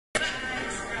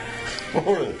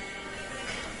Morning.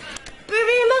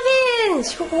 Blueberry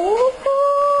muffins! Woohoo!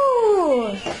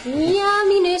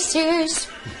 Yummy-nesters!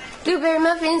 Blueberry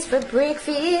muffins for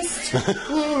breakfast. I'm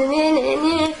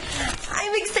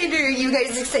excited. Are you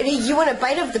guys excited? You want a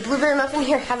bite of the blueberry muffin?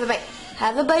 Here, have a bite.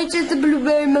 Have a bite of the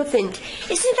blueberry muffin. Isn't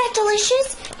that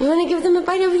delicious? You want to give them a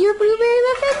bite of your blueberry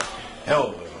muffin?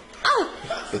 Hell no. Oh,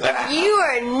 you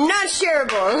are not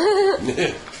shareable.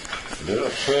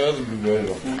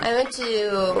 I went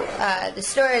to the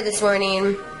store this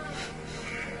morning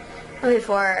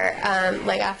before,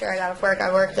 after I got off work.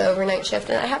 I worked the overnight shift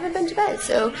and I haven't been to bed.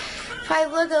 So if I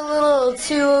look a little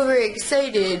too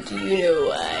overexcited, you know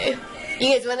why.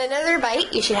 You guys want another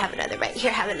bite? You should have another bite.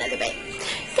 Here, have another bite.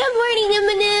 Good morning,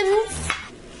 M&M's.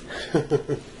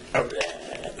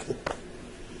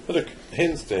 What a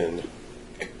handstand.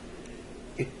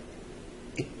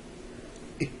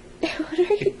 What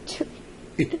are you doing?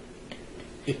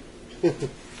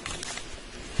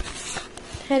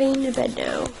 Heading to bed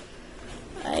now.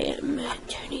 I am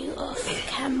turning off the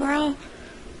camera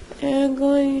and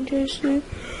going to sleep.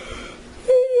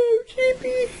 I'm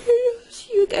sleepy.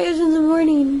 See you guys in the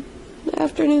morning,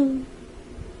 afternoon,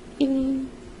 evening,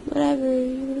 whatever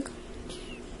you want to call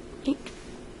it. Night.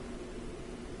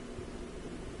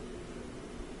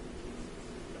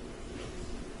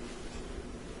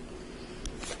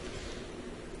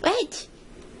 What?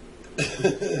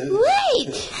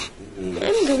 Wait!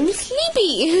 I'm going sleepy.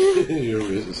 You're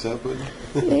hit the stop button?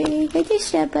 Hit the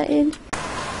stop button.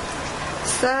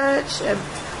 Such a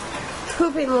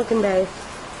pooping looking day.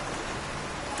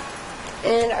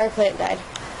 And our plant died.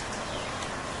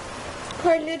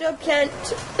 Poor little plant.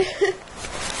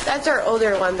 That's our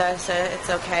older one though, so it's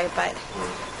okay, but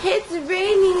it's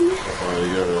raining. Oh,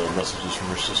 you got messages from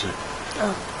your sister.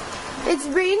 Oh. It's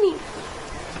raining.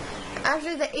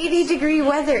 After the 80-degree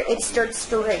weather, it starts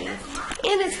to rain.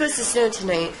 And it's supposed to snow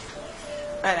tonight.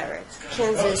 Whatever.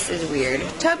 Kansas is weird.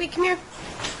 Toby, come here.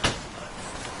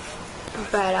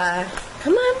 But,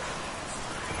 come on.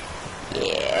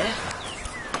 Yeah.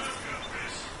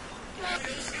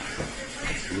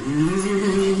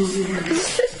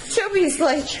 Toby's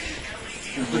like,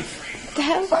 the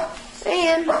hell?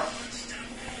 Man.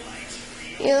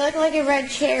 You look like a red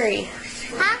cherry.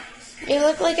 Huh? You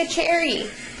look like a cherry.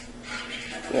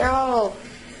 You're all,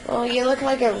 well, you look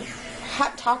like a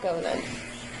hot taco then.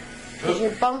 Because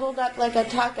you're bundled up like a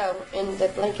taco in the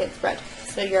blanket spread.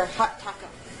 So you're a hot taco.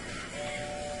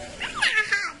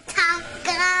 Hot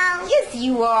taco. Yes,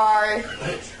 you are.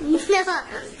 No.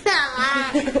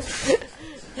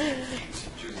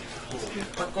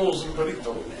 Tacos and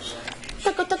burritos.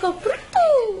 Taco, taco,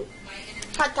 burrito.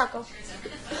 Hot taco.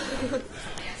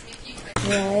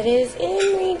 What is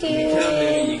Emery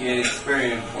doing? You get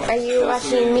experience. Are you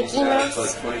watching Mickey Mouse?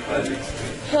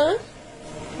 Huh?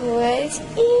 What's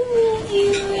Emery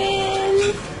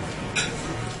doing?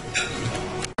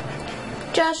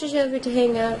 Josh is over to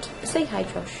hang out. Say hi,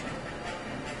 Josh.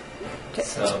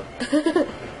 So,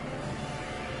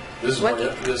 This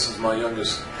is my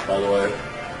youngest, by the way.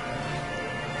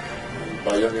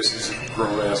 My youngest is a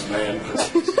grown-ass man.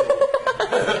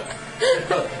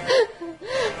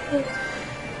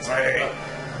 Sorry.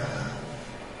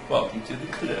 welcome to the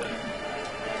club.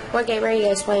 What game are you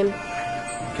guys playing?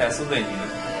 Castlevania.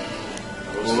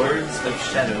 Lords of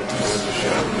Shadow.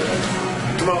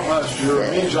 Come out last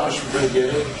year. Me and Josh were going to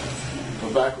get it.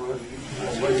 But back when,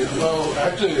 well,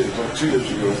 actually, it was like 2 years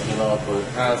ago,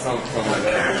 but Something like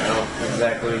that. I don't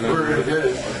exactly we were remember. going to get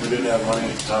it. But we didn't have money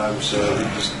at the time, so we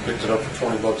just picked it up for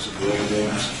 $20 at Gorilla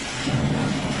Games.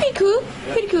 Pretty cool.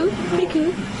 Pretty cool. Pretty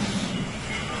cool.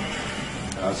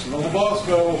 That's an old boss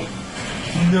battle.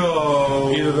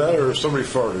 No. Either that or somebody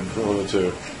farted. One of the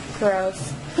two.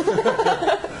 Gross.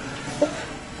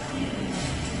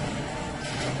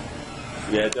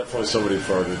 Yeah, definitely somebody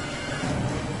farted.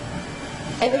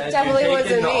 I think it definitely You're wasn't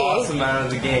taking the me. awesome out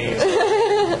of the game.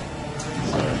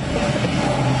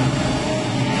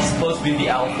 It's supposed to be the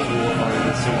alpha wolf, I'm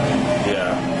assuming.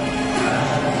 Yeah.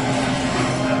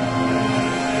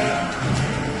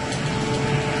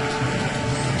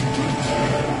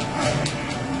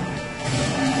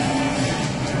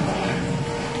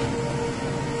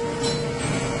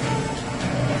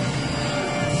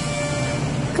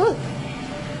 Cool.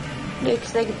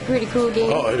 Looks like a pretty cool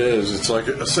game. Oh, it is. It's like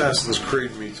Assassin's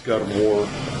Creed meets God of War.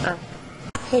 Oh.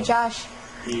 Hey, Josh.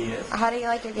 Yes. How do you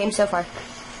like your game so far?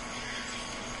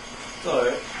 It's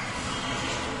alright.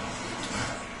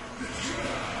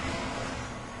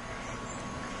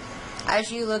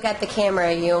 As you look at the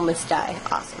camera, you almost die.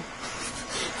 Awesome.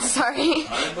 Sorry.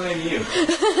 I blame you.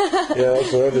 Yeah,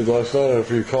 that's what I did last night. If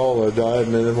you recall, I died,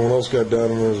 and then everyone else got down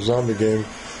in a zombie game.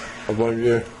 I blame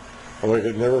you. I'm like,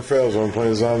 it never fails when I'm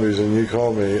playing zombies and you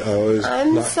call me. I always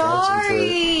I'm not concentrate.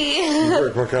 sorry. You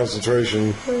break my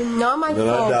concentration. Not my Then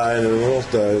fault. I die and everyone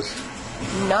else dies.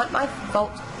 Not my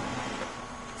fault.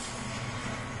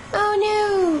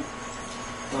 Oh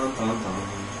Dun, dun, dun.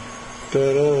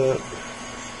 Da-da.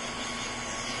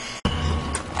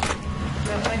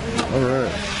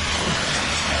 Alright.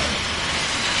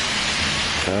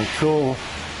 Kind of cool.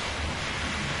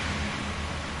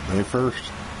 May 1st.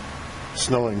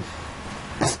 Snowing.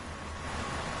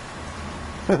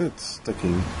 It's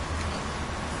sticking.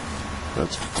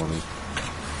 That's funny.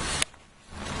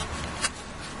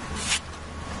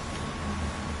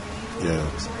 Yeah.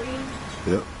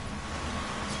 Yep.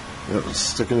 Yep, it's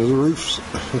sticking to the roofs.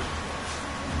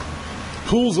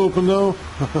 Pool's open though.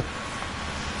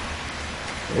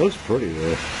 It looks pretty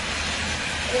though.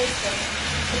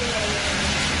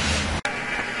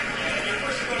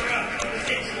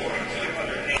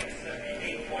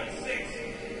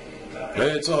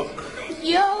 Hey, it's up.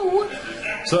 Yo!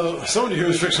 So, somebody here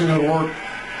is fixing to go to work.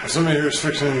 Somebody here is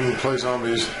fixing to play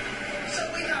zombies.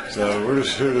 So, we're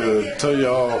just here to tell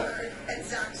y'all.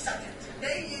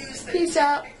 Peace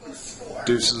out.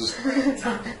 Deuces.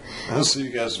 I'll see you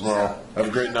guys tomorrow. Have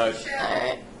a great night.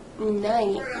 Alright.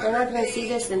 Night. They're not going to see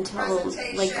this until,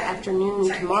 like, the afternoon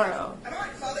tomorrow.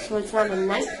 So it's not a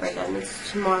night for them,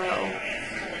 it's tomorrow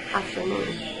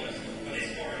afternoon.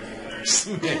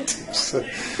 Semantics.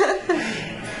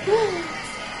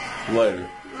 Later.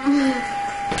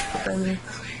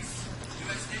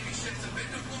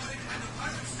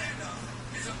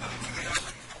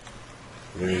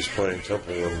 Maybe he's playing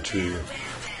Temple Run 2.